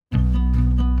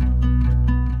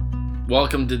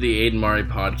Welcome to the Aden Mari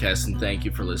Podcast, and thank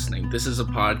you for listening. This is a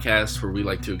podcast where we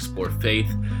like to explore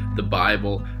faith, the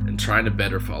Bible, and trying to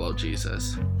better follow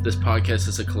Jesus. This podcast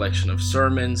is a collection of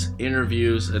sermons,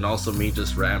 interviews, and also me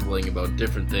just rambling about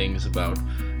different things about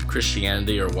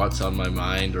Christianity or what's on my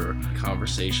mind or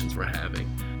conversations we're having.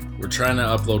 We're trying to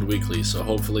upload weekly, so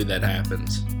hopefully that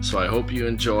happens. So I hope you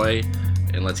enjoy,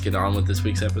 and let's get on with this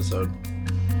week's episode.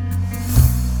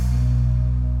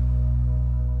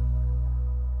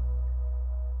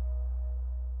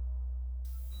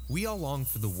 We all long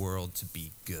for the world to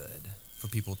be good, for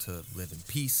people to live in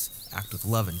peace, act with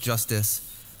love and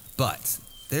justice. But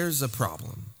there's a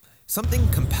problem. Something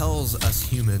compels us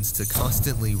humans to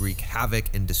constantly wreak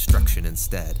havoc and destruction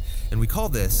instead, and we call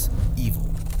this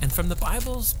evil. And from the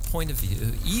Bible's point of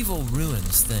view, evil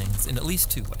ruins things in at least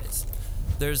two ways.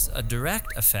 There's a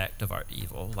direct effect of our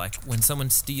evil, like when someone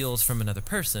steals from another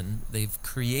person, they've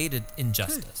created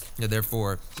injustice. Yeah,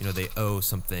 therefore, they owe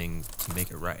something to make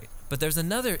it right. But there's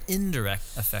another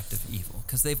indirect effect of evil,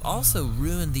 because they've also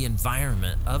ruined the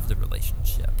environment of the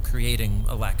relationship, creating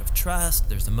a lack of trust,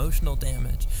 there's emotional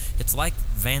damage. It's like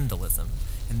vandalism,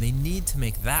 and they need to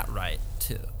make that right,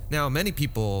 too. Now, many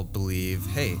people believe,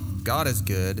 hey, God is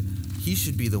good. He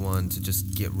should be the one to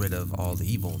just get rid of all the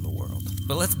evil in the world.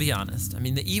 But let's be honest.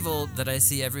 The evil that I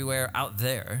see everywhere out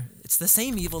there, it's the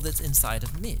same evil that's inside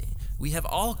of me. We have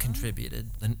all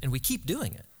contributed, and we keep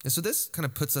doing it. And so this kind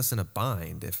of puts us in a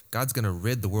bind. If God's going to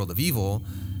rid the world of evil,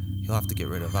 he'll have to get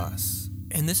rid of us.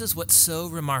 And this is what's so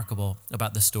remarkable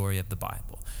about the story of the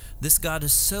Bible. This God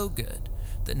is so good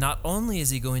that not only is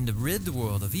he going to rid the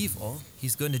world of evil,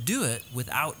 he's going to do it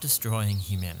without destroying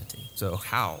humanity. So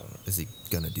how is he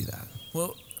going to do that?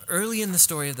 Well, early in the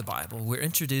story of the Bible, we're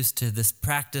introduced to this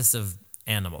practice of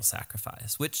animal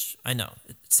sacrifice, which I know,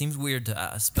 it seems weird to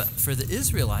us, but for the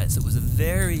Israelites, it was a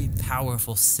very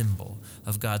powerful symbol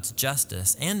of God's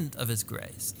justice and of his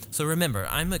grace. So remember,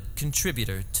 I'm a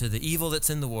contributor to the evil that's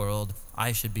in the world.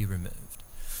 I should be removed.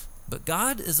 But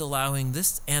God is allowing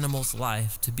this animal's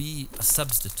life to be a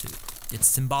substitute. It's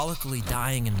symbolically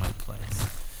dying in my place.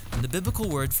 And the biblical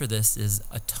word for this is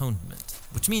atonement,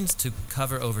 which means to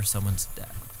cover over someone's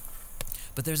debt.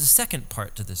 But there's a second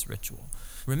part to this ritual.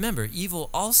 Remember, evil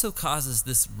also causes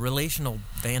this relational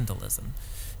vandalism.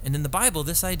 And in the Bible,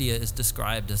 this idea is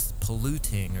described as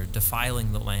polluting or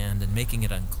defiling the land and making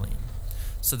it unclean.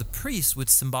 So the priest would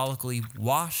symbolically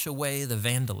wash away the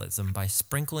vandalism by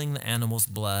sprinkling the animal's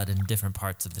blood in different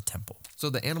parts of the temple. So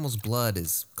the animal's blood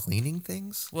is cleaning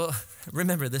things? Well,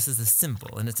 remember, this is a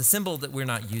symbol, and it's a symbol that we're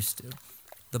not used to.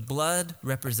 The blood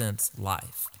represents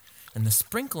life. And the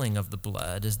sprinkling of the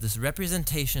blood is this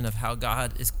representation of how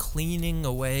God is cleaning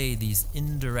away these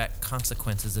indirect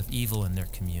consequences of evil in their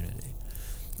community.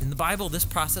 In the Bible, this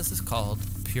process is called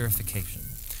purification.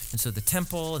 And so the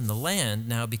temple and the land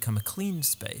now become a clean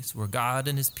space where God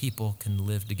and his people can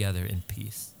live together in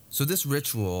peace. So this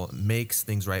ritual makes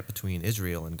things right between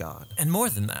Israel and God. And more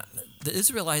than that, the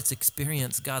Israelites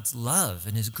experience God's love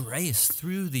and his grace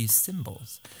through these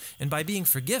symbols. And by being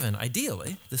forgiven,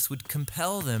 ideally, this would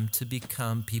compel them to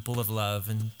become people of love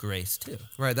and grace too.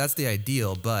 Right, that's the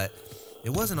ideal, but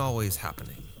it wasn't always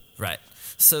happening. Right.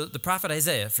 So the prophet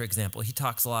Isaiah, for example, he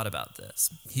talks a lot about this.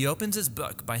 He opens his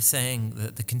book by saying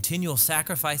that the continual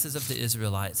sacrifices of the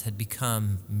Israelites had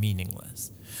become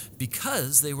meaningless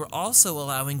because they were also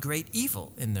allowing great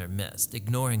evil in their midst,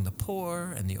 ignoring the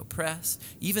poor and the oppressed.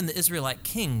 Even the Israelite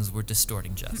kings were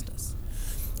distorting justice.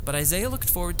 But Isaiah looked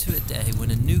forward to a day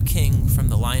when a new king from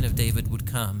the line of David would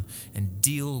come and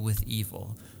deal with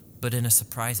evil, but in a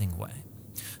surprising way.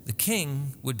 The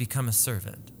king would become a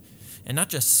servant. And not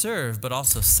just serve, but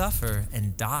also suffer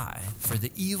and die for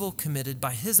the evil committed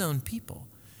by his own people.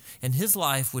 And his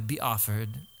life would be offered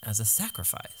as a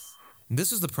sacrifice. And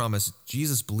this is the promise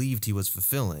Jesus believed he was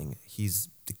fulfilling. He's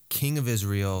the King of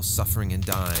Israel, suffering and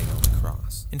dying on the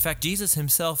cross. In fact, Jesus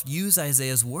himself used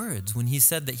Isaiah's words when he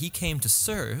said that he came to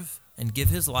serve and give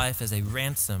his life as a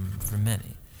ransom for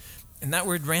many. And that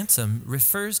word ransom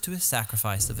refers to his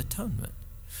sacrifice of atonement.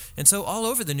 And so all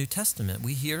over the New Testament,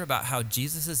 we hear about how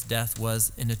Jesus' death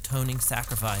was an atoning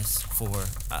sacrifice for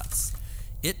us.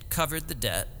 It covered the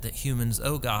debt that humans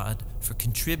owe God for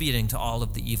contributing to all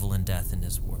of the evil and death in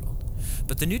his world.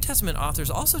 But the New Testament authors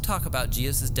also talk about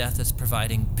Jesus' death as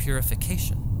providing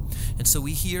purification. And so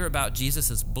we hear about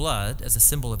Jesus' blood as a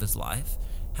symbol of his life,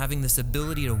 having this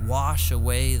ability to wash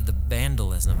away the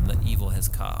vandalism that evil has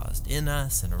caused in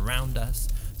us and around us,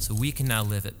 so we can now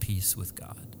live at peace with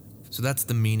God. So that's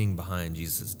the meaning behind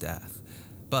Jesus' death.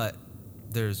 But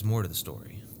there's more to the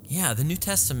story. Yeah, the New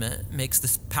Testament makes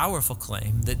this powerful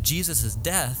claim that Jesus'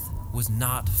 death was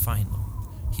not final.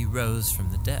 He rose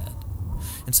from the dead.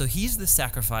 And so he's the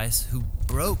sacrifice who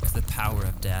broke the power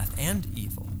of death and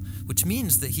evil, which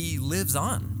means that he lives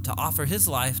on to offer his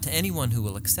life to anyone who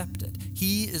will accept it.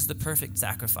 He is the perfect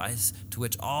sacrifice to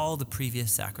which all the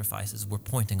previous sacrifices were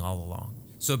pointing all along.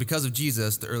 So because of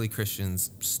Jesus, the early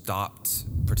Christians stopped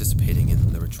participating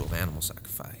in the ritual of animal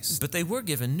sacrifice. But they were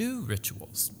given new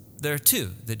rituals. There are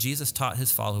two that Jesus taught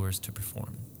his followers to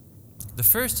perform. The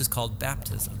first is called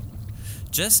baptism.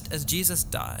 Just as Jesus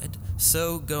died,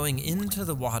 so going into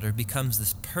the water becomes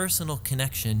this personal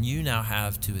connection you now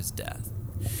have to his death.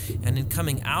 And in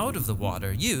coming out of the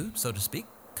water, you, so to speak,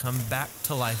 come back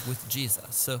to life with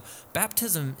Jesus. So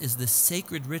baptism is the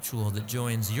sacred ritual that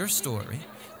joins your story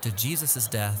to Jesus'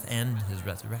 death and his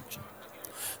resurrection.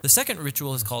 The second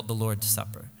ritual is called the Lord's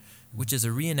Supper, which is a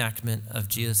reenactment of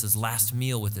Jesus' last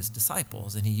meal with his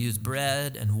disciples, and he used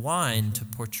bread and wine to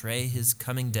portray his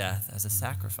coming death as a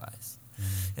sacrifice.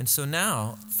 And so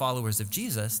now, followers of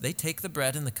Jesus, they take the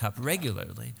bread and the cup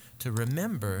regularly to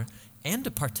remember and to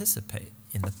participate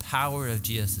in the power of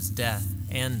Jesus' death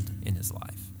and in his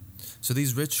life. So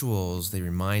these rituals, they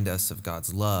remind us of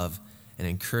God's love and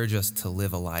encourage us to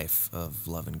live a life of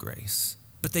love and grace.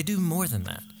 But they do more than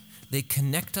that. They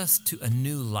connect us to a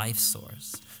new life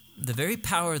source. The very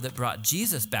power that brought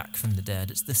Jesus back from the dead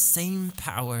is the same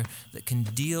power that can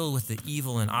deal with the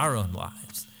evil in our own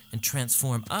lives and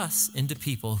transform us into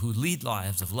people who lead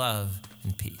lives of love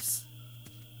and peace.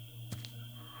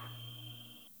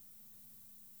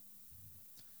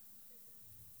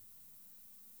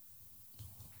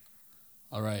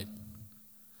 All right.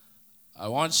 I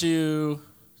want you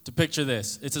to picture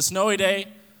this. It's a snowy day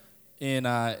in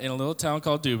a little town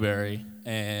called Dewberry,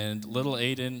 and little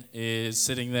Aden is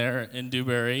sitting there in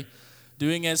Dewberry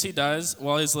doing as he does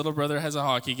while his little brother has a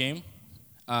hockey game.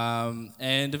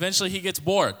 And eventually he gets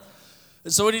bored.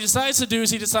 And so what he decides to do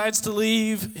is he decides to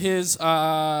leave his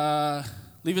father.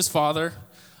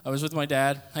 I was with my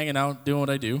dad, hanging out, doing what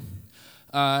I do.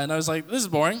 And I was like, this is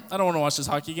boring. I don't want to watch this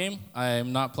hockey game.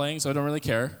 I'm not playing, so I don't really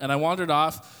care. And I wandered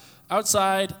off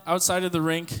outside of the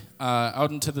rink,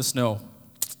 out into the snow.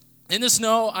 In the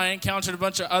snow, I encountered a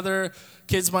bunch of other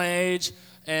kids my age,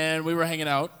 and we were hanging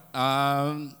out.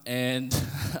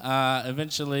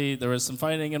 Eventually there was some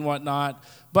fighting and whatnot,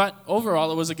 but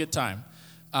overall it was a good time.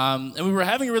 And we were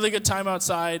having a really good time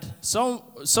outside, so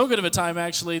good of a time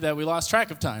actually that we lost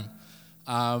track of time.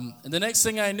 And the next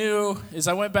thing I knew is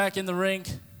I went back in the rink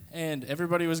and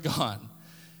everybody was gone.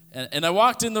 And I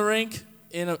walked in the rink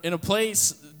in a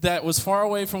place that was far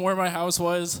away from where my house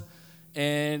was,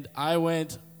 and I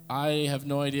went, I have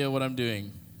no idea what I'm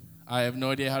doing. I have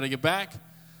no idea how to get back.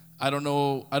 I don't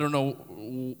know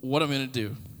what I'm going to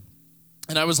do.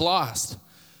 And I was lost.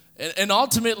 And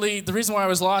ultimately, the reason why I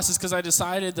was lost is because I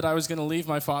decided that I was going to leave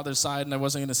my father's side and I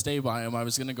wasn't going to stay by him. I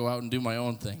was going to go out and do my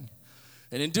own thing.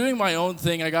 And in doing my own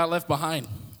thing, I got left behind.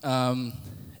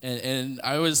 And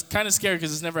I was kind of scared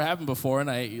because it's never happened before, and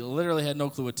I literally had no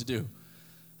clue what to do.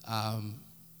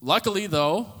 Luckily,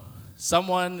 though,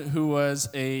 someone who was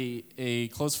a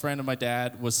close friend of my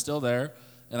dad was still there,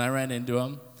 and I ran into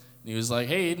him. And he was like,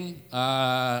 "Hey, Aden,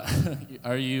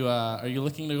 are you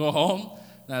looking to go home?"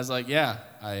 And I was like, "Yeah,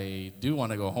 I do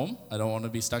want to go home. I don't want to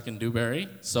be stuck in Dewberry.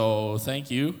 So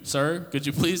thank you, sir. Could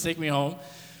you please take me home?"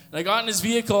 And I got in his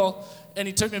vehicle, and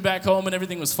he took me back home, and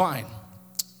everything was fine.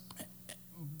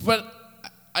 But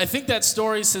I think that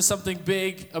story says something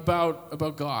big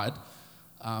about God.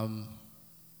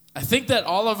 I think that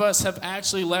all of us have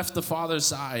actually left the Father's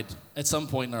side at some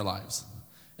point in our lives.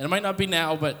 And it might not be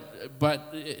now, but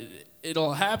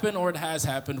it'll happen, or it has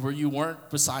happened, where you weren't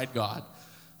beside God.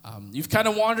 You've kind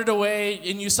of wandered away,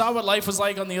 and you saw what life was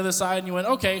like on the other side, and you went,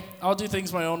 okay, I'll do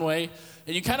things my own way.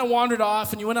 And you kind of wandered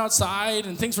off, and you went outside,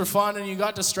 and things were fun, and you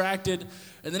got distracted.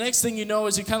 And the next thing you know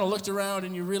is you kind of looked around,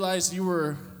 and you realized you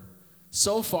were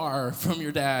so far from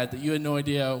your dad that you had no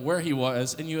idea where he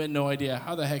was, and you had no idea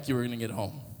how the heck you were going to get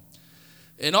home.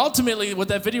 And ultimately, what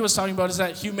that video was talking about is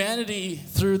that humanity,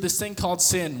 through this thing called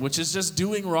sin, which is just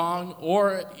doing wrong,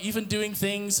 or even doing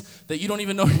things that you don't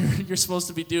even know you're supposed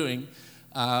to be doing,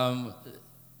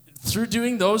 through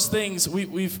doing those things,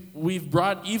 we've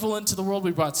brought evil into the world.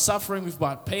 We've brought suffering. We've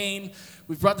brought pain.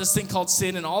 We've brought this thing called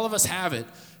sin, and all of us have it.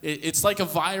 It's like a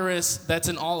virus that's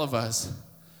in all of us,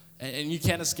 and you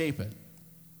can't escape it.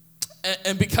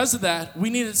 And because of that, we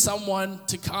needed someone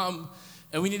to come,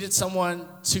 and we needed someone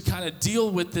to kind of deal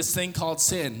with this thing called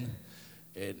sin.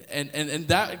 And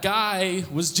that guy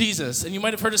was Jesus. And you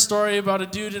might have heard a story about a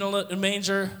dude in a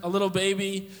manger, a little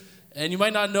baby. And you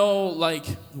might not know, like,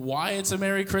 why it's a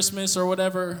Merry Christmas or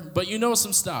whatever, but you know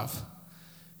some stuff.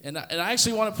 And I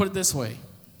actually want to put it this way,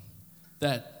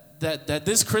 that that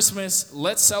this Christmas,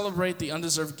 let's celebrate the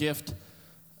undeserved gift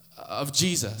of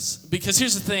Jesus. Because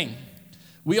here's the thing.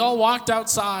 We all walked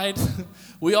outside.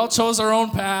 We all chose our own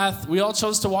path. We all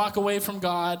chose to walk away from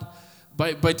God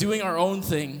by doing our own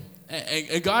thing.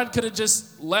 And God could have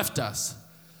just left us.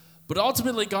 But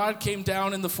ultimately, God came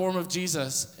down in the form of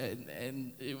Jesus.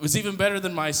 And it was even better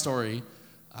than my story.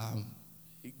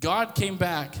 God came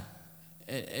back,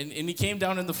 and he came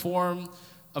down in the form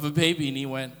of a baby, and he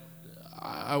went,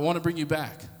 I want to bring you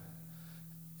back.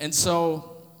 And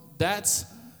so that's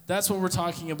what we're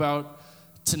talking about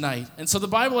tonight. And so the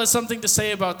Bible has something to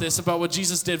say about this, about what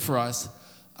Jesus did for us,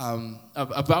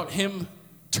 about him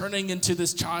turning into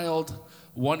this child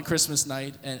one Christmas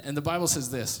night. And the Bible says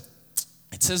this.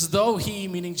 It says, though he,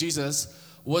 meaning Jesus,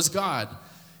 was God,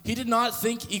 he did not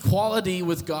think equality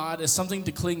with God as something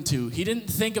to cling to. He didn't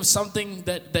think of something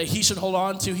that he should hold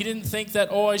on to. He didn't think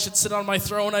that, I should sit on my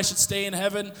throne, I should stay in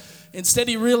heaven. Instead,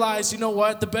 he realized, you know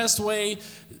what? The best way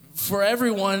for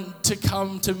everyone to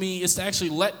come to me is to actually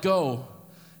let go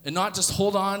and not just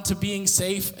hold on to being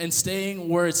safe and staying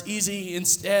where it's easy.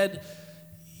 Instead,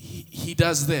 he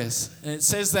does this. And it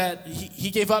says that he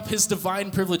gave up his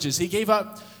divine privileges.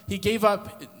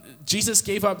 Jesus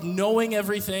gave up knowing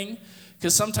everything,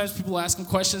 because sometimes people ask him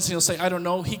questions and he'll say, I don't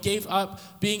know. He gave up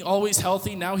being always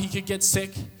healthy. Now he could get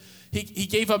sick. He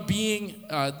gave up being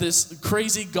this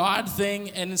crazy God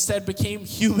thing and instead became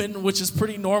human, which is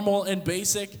pretty normal and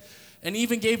basic. And he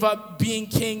even gave up being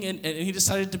king and he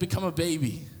decided to become a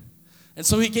baby. And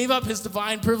so he gave up his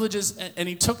divine privileges and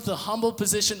he took the humble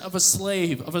position of a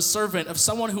slave, of a servant, of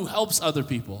someone who helps other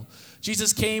people.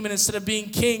 Jesus came, and instead of being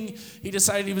king, he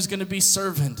decided he was going to be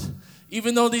servant.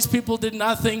 Even though these people did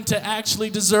nothing to actually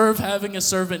deserve having a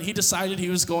servant, he decided he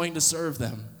was going to serve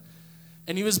them.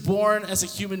 And he was born as a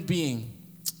human being.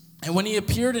 And when he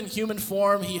appeared in human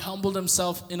form, he humbled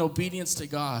himself in obedience to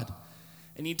God.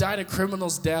 And he died a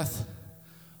criminal's death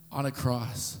on a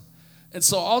cross. And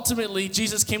so ultimately,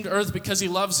 Jesus came to earth because he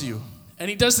loves you. And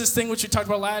he does this thing which we talked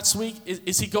about last week,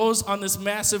 is he goes on this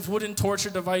massive wooden torture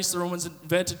device the Romans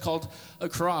invented called a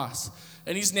cross.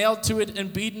 And he's nailed to it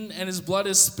and beaten, and his blood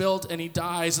is spilled, and he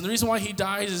dies. And the reason why he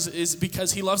dies is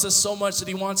because he loves us so much that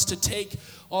he wants to take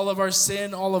all of our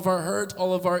sin, all of our hurt,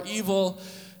 all of our evil,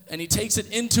 and he takes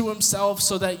it into himself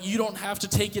so that you don't have to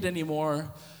take it anymore,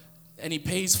 and he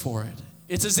pays for it.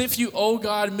 It's as if you owe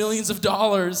God millions of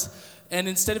dollars, and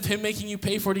instead of him making you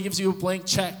pay for it, he gives you a blank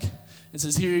check and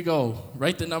says, here you go,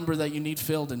 write the number that you need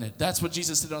filled in it. That's what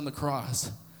Jesus did on the cross.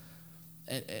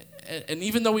 And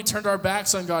even though we turned our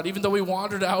backs on God, even though we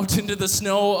wandered out into the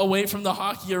snow away from the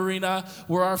hockey arena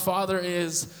where our Father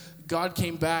is, God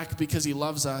came back because he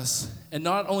loves us. And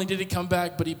not only did he come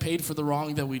back, but he paid for the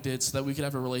wrong that we did so that we could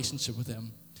have a relationship with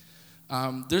him.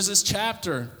 There's this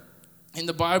chapter in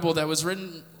the Bible that was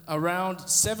written around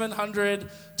 700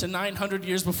 to 900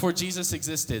 years before Jesus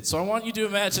existed. So I want you to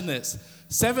imagine this.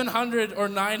 700 or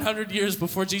 900 years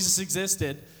before Jesus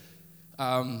existed,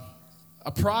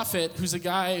 a prophet, who's a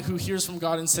guy who hears from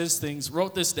God and says things,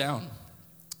 wrote this down.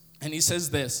 And he says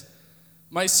this,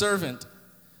 my servant,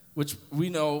 which we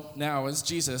know now as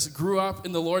Jesus, grew up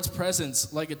in the Lord's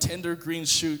presence like a tender green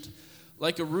shoot,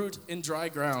 like a root in dry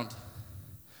ground.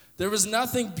 There was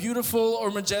nothing beautiful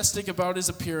or majestic about his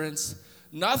appearance,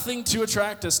 nothing to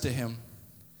attract us to him.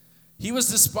 He was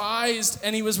despised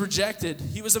and he was rejected.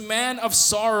 He was a man of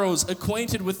sorrows,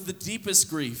 acquainted with the deepest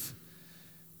grief.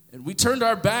 And we turned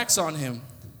our backs on him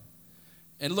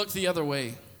and looked the other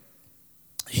way.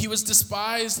 He was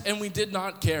despised and we did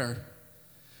not care.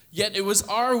 Yet it was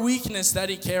our weakness that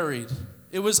he carried.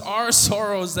 It was our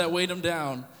sorrows that weighed him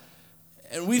down.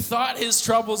 And we thought his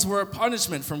troubles were a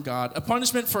punishment from God, a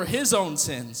punishment for his own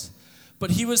sins.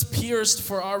 But he was pierced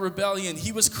for our rebellion.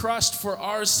 He was crushed for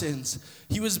our sins.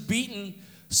 He was beaten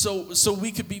so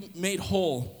we could be made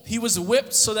whole. He was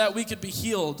whipped so that we could be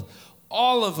healed.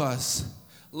 All of us,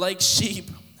 like sheep,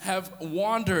 have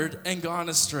wandered and gone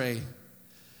astray.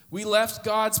 We left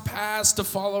God's paths to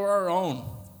follow our own.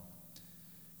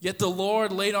 Yet the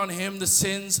Lord laid on him the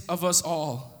sins of us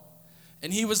all.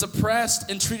 And he was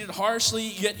oppressed and treated harshly,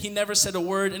 yet he never said a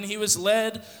word. And he was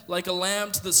led like a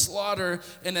lamb to the slaughter.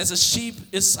 And as a sheep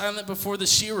is silent before the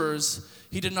shearers,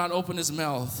 he did not open his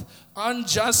mouth.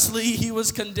 Unjustly he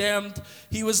was condemned.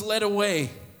 He was led away.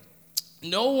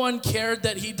 No one cared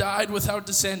that he died without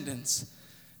descendants,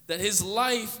 that his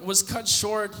life was cut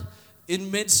short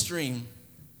in midstream.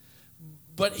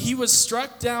 But he was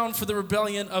struck down for the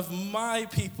rebellion of my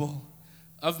people.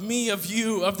 Of me, of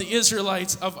you, of the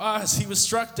Israelites, of us. He was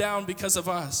struck down because of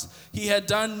us. He had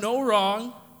done no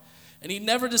wrong, and he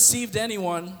never deceived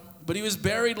anyone, but he was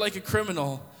buried like a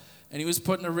criminal, and he was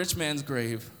put in a rich man's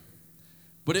grave.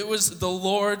 But it was the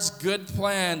Lord's good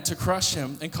plan to crush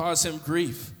him and cause him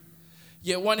grief.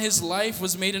 Yet when his life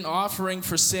was made an offering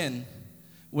for sin,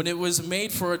 when it was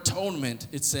made for atonement,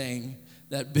 it's saying,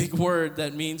 that big word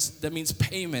that means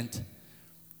payment,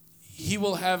 he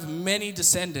will have many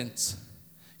descendants.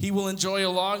 He will enjoy a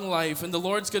long life, and the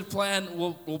Lord's good plan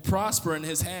will prosper in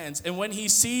his hands. And when he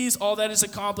sees all that is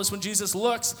accomplished, when Jesus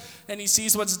looks and he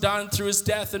sees what's done through his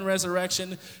death and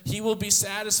resurrection, he will be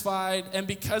satisfied. And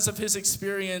because of his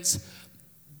experience,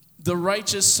 the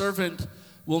righteous servant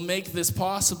will make this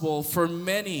possible for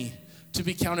many to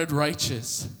be counted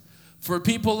righteous. For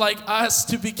people like us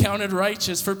to be counted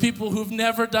righteous. For people who've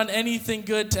never done anything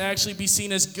good to actually be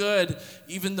seen as good,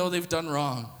 even though they've done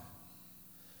wrong.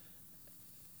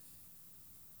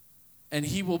 And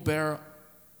he will bear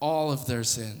all of their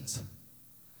sins.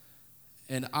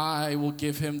 And I will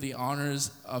give him the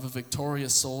honors of a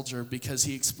victorious soldier, because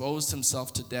he exposed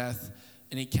himself to death,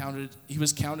 and he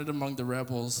was counted among the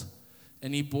rebels,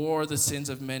 and he bore the sins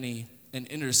of many and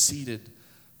interceded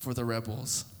for the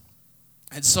rebels.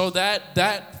 And so that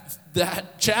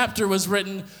chapter was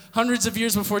written hundreds of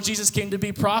years before Jesus came to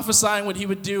be, prophesying what he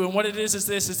would do. And what it is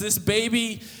this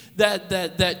baby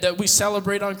that we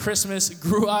celebrate on Christmas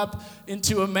grew up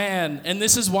into a man. And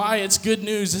this is why it's good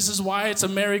news. This is why it's a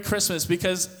Merry Christmas,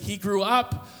 because he grew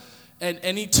up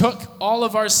and he took all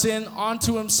of our sin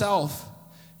onto himself.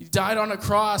 He died on a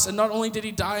cross, and not only did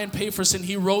he die and pay for sin,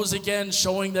 he rose again,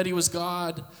 showing that he was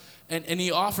God. And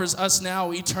he offers us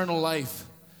now eternal life.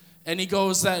 And he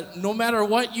goes that no matter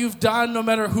what you've done, no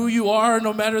matter who you are,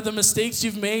 no matter the mistakes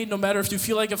you've made, no matter if you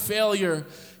feel like a failure,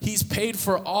 he's paid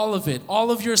for all of it. All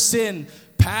of your sin,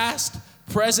 past,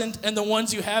 present, and the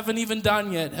ones you haven't even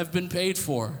done yet have been paid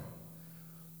for.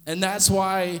 And that's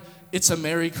why it's a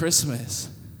Merry Christmas.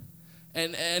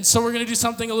 And so we're going to do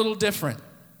something a little different.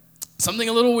 Something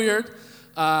a little weird.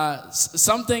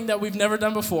 Something that we've never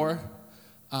done before.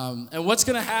 And what's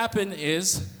going to happen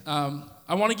is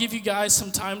I want to give you guys some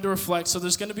time to reflect. So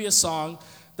there's going to be a song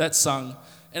that's sung.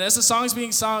 And as the song's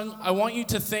being sung, I want you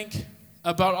to think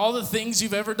about all the things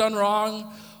you've ever done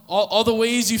wrong, all the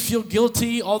ways you feel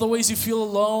guilty, all the ways you feel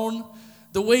alone,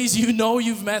 the ways you know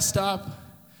you've messed up.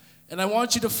 And I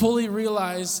want you to fully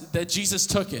realize that Jesus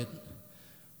took it.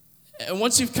 And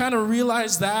once you've kind of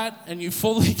realized that and you've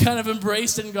fully kind of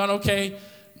embraced it and gone, okay,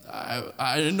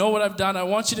 I know what I've done, I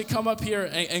want you to come up here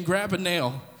and grab a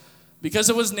nail.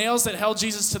 Because it was nails that held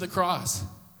Jesus to the cross.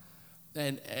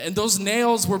 And those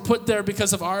nails were put there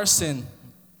because of our sin.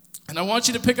 And I want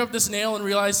you to pick up this nail and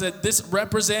realize that this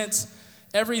represents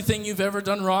everything you've ever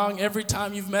done wrong, every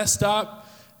time you've messed up,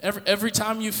 every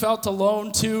time you felt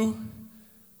alone too,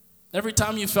 every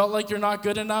time you felt like you're not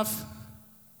good enough.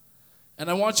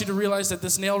 And I want you to realize that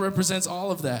this nail represents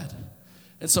all of that.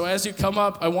 And so as you come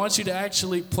up, I want you to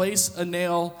actually place a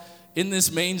nail in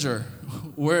this manger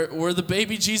where the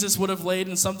baby Jesus would have laid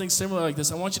in something similar like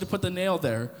this. I want you to put the nail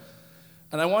there.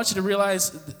 And I want you to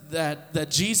realize that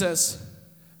Jesus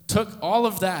took all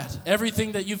of that,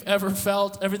 everything that you've ever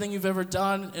felt, everything you've ever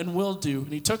done and will do.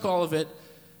 And he took all of it,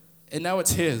 and now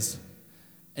it's his.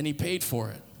 And he paid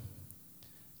for it.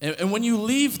 And when you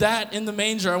leave that in the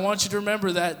manger, I want you to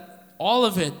remember that all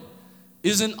of it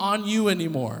isn't on you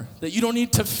anymore, that you don't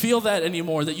need to feel that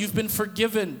anymore, that you've been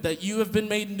forgiven, that you have been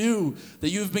made new, that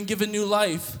you have been given new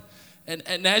life.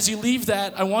 And as you leave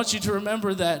that, I want you to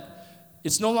remember that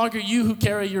it's no longer you who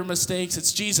carry your mistakes,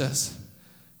 it's Jesus.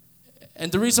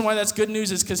 And the reason why that's good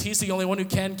news is because he's the only one who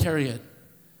can carry it.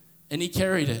 And he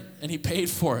carried it, and he paid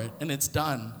for it, and it's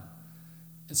done.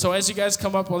 And so as you guys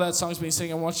come up while that song's being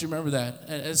sung, I want you to remember that.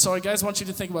 And so I guys want you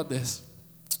to think about this,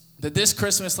 that this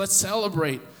Christmas, let's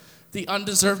celebrate the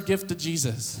undeserved gift of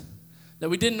Jesus. That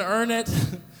we didn't earn it,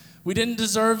 we didn't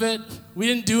deserve it, we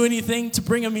didn't do anything to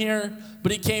bring him here,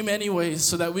 but he came anyways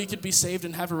so that we could be saved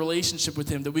and have a relationship with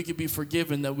him, that we could be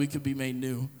forgiven, that we could be made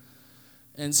new.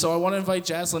 And so I want to invite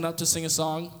Jaslyn up to sing a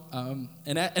song.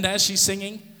 And as she's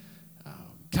singing,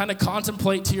 kind of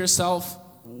contemplate to yourself,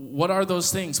 what are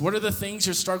those things? What are the things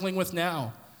you're struggling with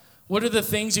now? What are the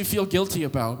things you feel guilty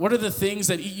about? What are the things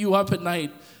that eat you up at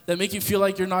night that make you feel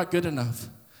like you're not good enough?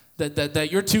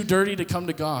 That you're too dirty to come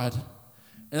to God.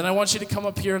 And then I want you to come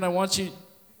up here and I want you...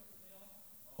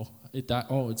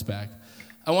 it's back.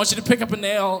 I want you to pick up a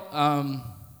nail,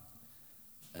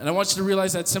 and I want you to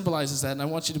realize that symbolizes that, and I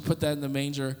want you to put that in the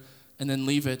manger and then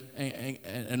leave it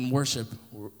and worship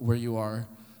where you are.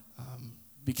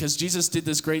 Because Jesus did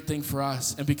this great thing for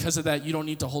us, and because of that, you don't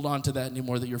need to hold on to that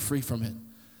anymore, that you're free from it.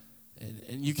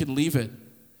 And you can leave it.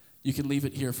 You can leave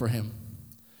it here for him.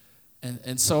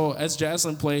 And so as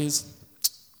Jaslyn plays,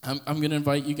 I'm going to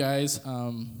invite you guys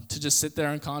to just sit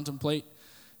there and contemplate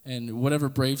and whatever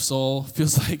brave soul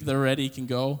feels like they're ready can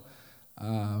go.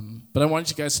 But I want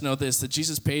you guys to know this, that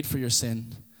Jesus paid for your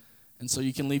sin. And so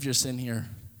you can leave your sin here.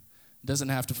 It doesn't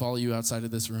have to follow you outside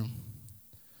of this room.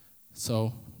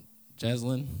 So,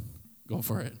 Jaslyn, go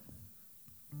for it.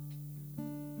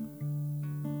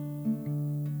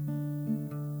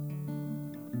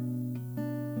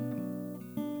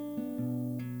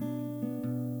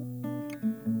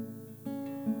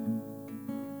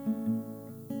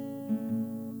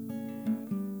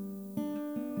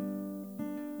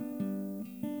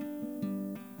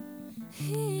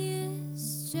 He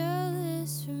is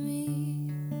jealous for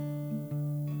me.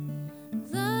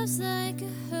 Love's like a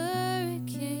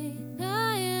hurricane.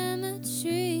 I am a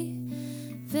tree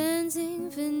bending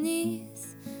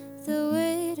beneath the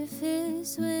weight of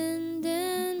his wind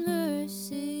and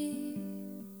mercy.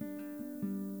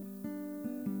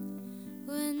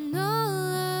 When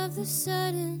all of the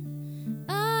sudden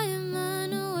I am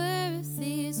unaware of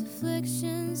these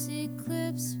afflictions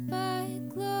eclipsed by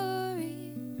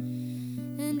glory,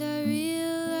 and I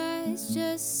realize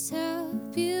just how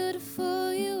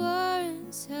beautiful you are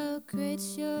and how great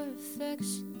your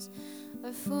affections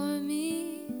are for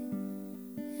me.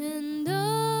 And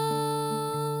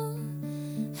oh,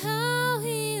 how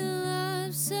he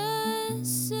loves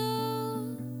us so.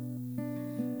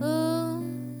 Oh,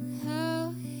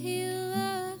 how he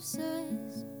loves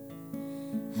us.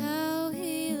 How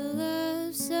he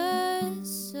loves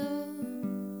us so.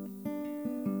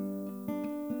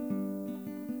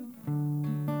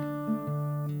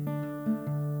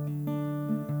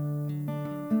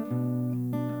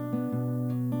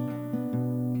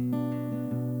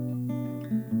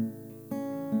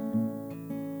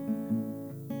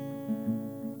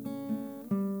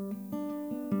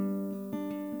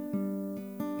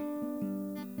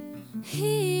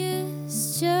 He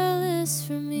is jealous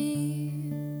for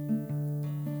me.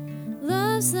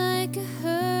 Love's like a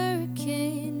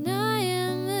hurricane. I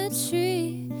am a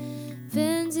tree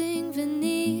bending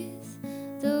beneath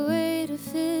the weight of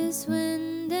his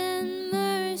wind and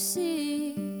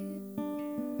mercy.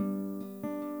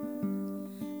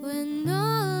 When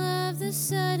all of the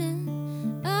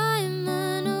sudden I am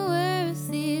unaware of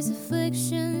these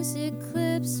afflictions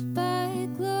eclipsed by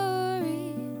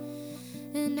glory,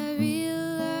 and I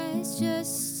realize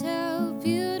just how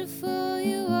beautiful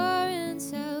you are and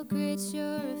how great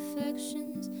your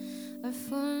affections are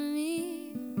for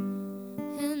me.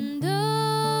 And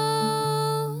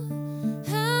oh,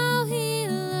 how he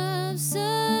loves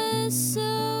us so.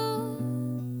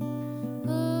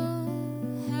 Oh,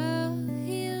 how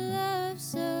he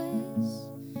loves us.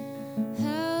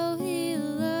 How he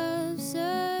loves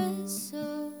us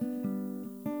so.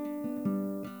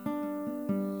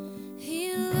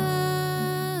 He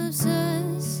loves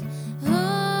us.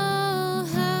 Oh,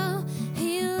 how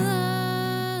he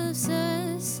loves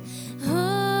us.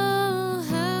 Oh,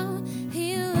 how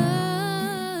he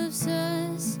loves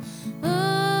us.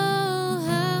 Oh,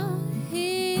 how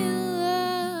he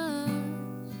loves.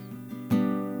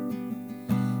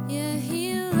 Yeah,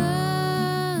 he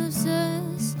loves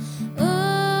us.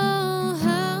 Oh,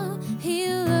 how he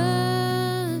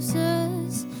loves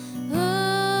us.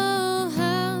 Oh,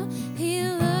 how he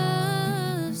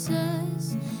loves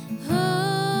us.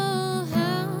 Oh,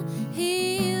 how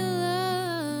he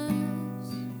loves.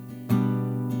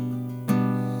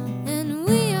 And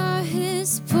we are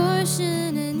his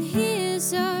portion, and he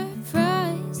is our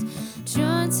prize,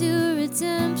 drawn to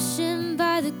redemption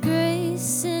by the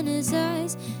grace in his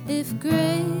eyes. If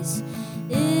grace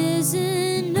is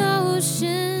an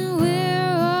ocean,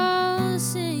 we're all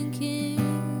sinking.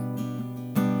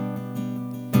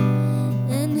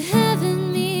 And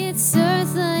heaven meets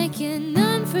earth like an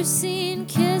unforeseen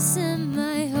kiss, and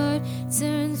my heart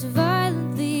turns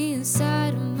violently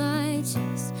inside of my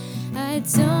chest. I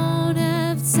don't